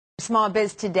Small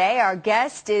Biz Today. Our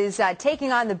guest is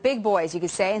taking on the big boys, you could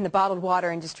say, in the bottled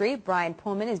water industry. Bryan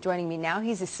Pullen is joining me now.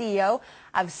 He's the CEO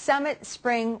of Summit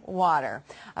Spring Water.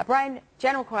 Bryan,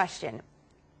 general question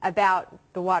about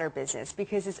the water business,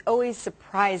 because it's always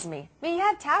surprised me. I mean, you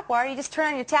have tap water. You just turn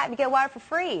on your tap and you get water for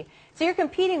free. So you're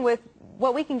competing with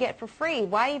what we can get for free.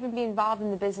 Why even be involved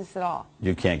in the business at all?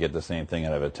 You can't get the same thing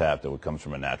out of a tap that comes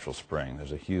from a natural spring.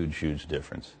 There's a huge, huge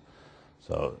difference.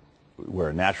 So we're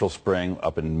a natural spring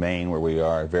up in Maine, where we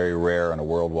are, very rare on a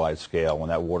worldwide scale. When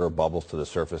that water bubbles to the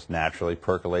surface naturally,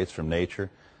 percolates from nature,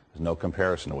 there's no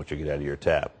comparison to what you get out of your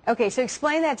tap. Okay, so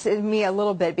explain that to me a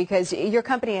little bit, because your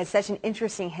company has such an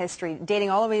interesting history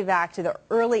dating all the way back to the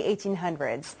early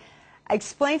 1800s.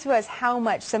 Explain to us how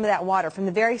much some of that water from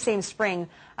the very same spring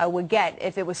would get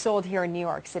if it was sold here in New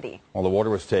York City. Well, the water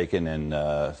was taken in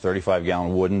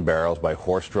 35-gallon wooden barrels by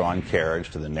horse-drawn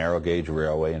carriage to the narrow gauge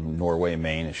railway in Norway,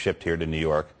 Maine, and shipped here to New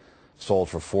York. Sold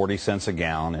for 40 cents a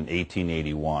gallon in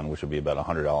 1881, which would be about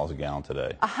 $100 a gallon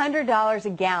today. $100 a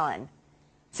gallon.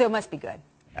 So it must be good.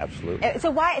 Absolutely.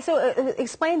 So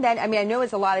explain that. I mean, I know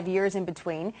it's a lot of years in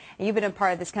between, and you've been a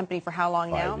part of this company for how long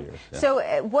now? 5 years. Yeah.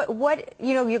 So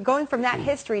you're going from that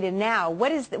history to now.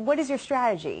 What is your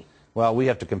strategy? Well, we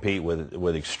have to compete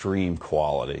with extreme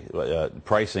quality.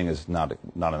 Pricing is not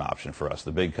an option for us.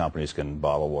 The big companies can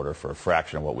bottle water for a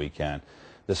fraction of what we can.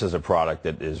 This is a product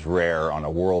that is rare on a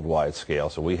worldwide scale,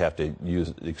 so we have to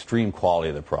use the extreme quality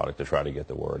of the product to try to get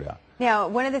the word out. Now,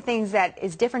 one of the things that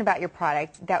is different about your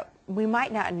product that we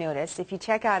might not notice, if you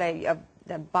check out a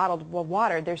bottled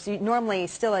water, there's normally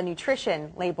still a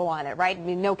nutrition label on it, right? I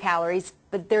mean, no calories,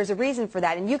 but there's a reason for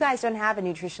that. And you guys don't have a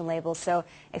nutrition label, so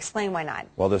explain why not.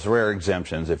 Well, there's rare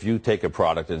exemptions. If you take a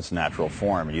product in its natural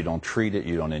form and you don't treat it,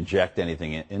 you don't inject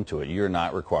anything into it, you're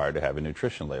not required to have a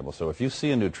nutrition label. So if you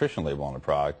see a nutrition label on a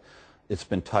product, it's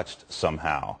been touched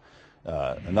somehow.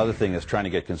 Another thing is trying to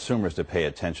get consumers to pay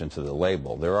attention to the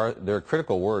label. There are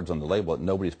critical words on the label that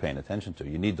nobody's paying attention to.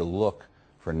 You need to look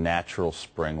for natural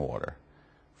spring water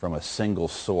from a single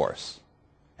source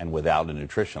and without a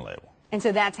nutrition label. And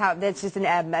so that's just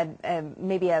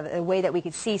maybe a way that we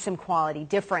could see some quality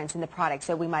difference in the products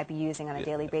that we might be using on a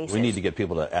daily basis. We need to get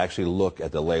people to actually look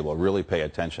at the label, really pay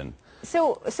attention.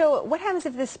 So what happens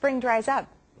if the spring dries up?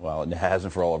 Well, it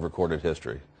hasn't for all of recorded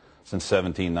history. Since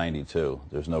 1792,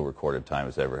 there's no recorded time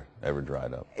it's ever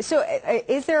dried up. So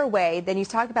is there a way, then you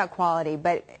talk about quality,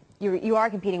 but you are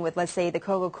competing with, let's say, the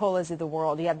Coca-Colas of the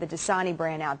world. You have the Dasani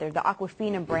brand out there, the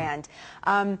Aquafina brand.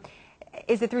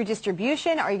 Is it through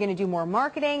distribution? Are you going to do more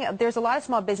marketing? There's a lot of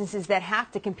small businesses that have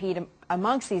to compete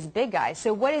amongst these big guys.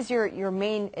 So what is your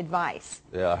main advice?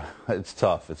 Yeah, it's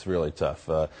tough. It's really tough.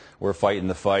 We're fighting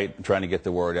the fight, trying to get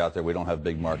the word out there. We don't have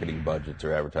big marketing budgets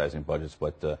or advertising budgets,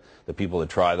 but the people that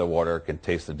try the water can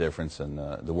taste the difference, and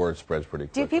the word spreads pretty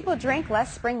quickly. Do people drink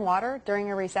less spring water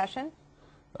during a recession?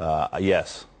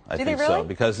 Yes. I think really? so,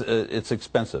 because it's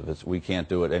expensive. We can't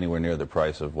do it anywhere near the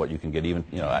price of what you can get, even,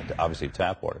 obviously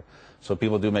tap water. So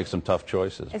people do make some tough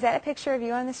choices. Is that a picture of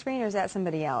you on the screen, or is that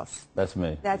somebody else? That's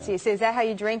me. That's you. So is that how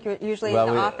you drink usually in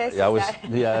the office? Yeah, we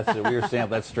were sampling.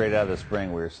 That's straight out of the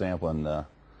spring. We were sampling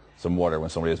some water when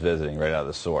somebody was visiting, right out of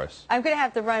the source. I'm going to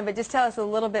have to run, but just tell us a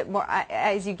little bit more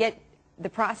as you get the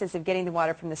process of getting the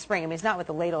water from the spring. I mean, it's not with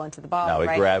the ladle into the bottle, right? No, it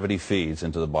right? gravity feeds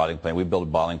into the bottling plant. We built a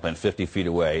bottling plant 50 feet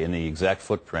away in the exact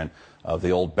footprint of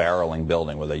the old barreling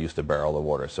building where they used to barrel the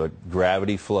water. So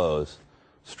gravity flows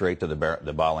straight to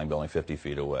the bottling building 50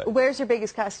 feet away. Where's your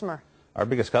biggest customer? Our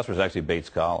biggest customer is actually Bates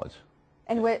College.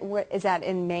 And what is that,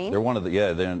 in Maine? They're one of the,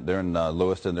 they're in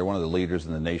Lewiston. They're one of the leaders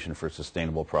in the nation for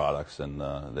sustainable products, and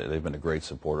they've been a great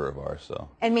supporter of ours. So.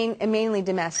 And mainly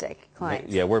domestic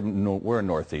clients. Yeah, we're a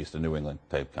Northeast, a New England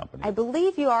type company. I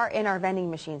believe you are in our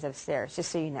vending machines upstairs,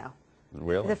 just so you know.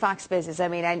 Really? The Fox business. I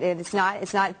mean, it's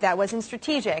not. That wasn't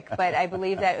strategic, but I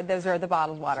believe that those are the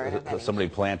bottled water. Somebody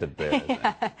planted there.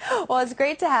 Yeah. Well, it's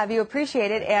great to have you.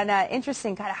 Appreciate it. And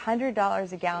interesting. Got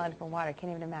 $100 a gallon for water. Can't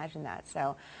even imagine that.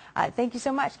 So, thank you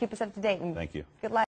so much. Keep us up to date. And thank you. Good luck.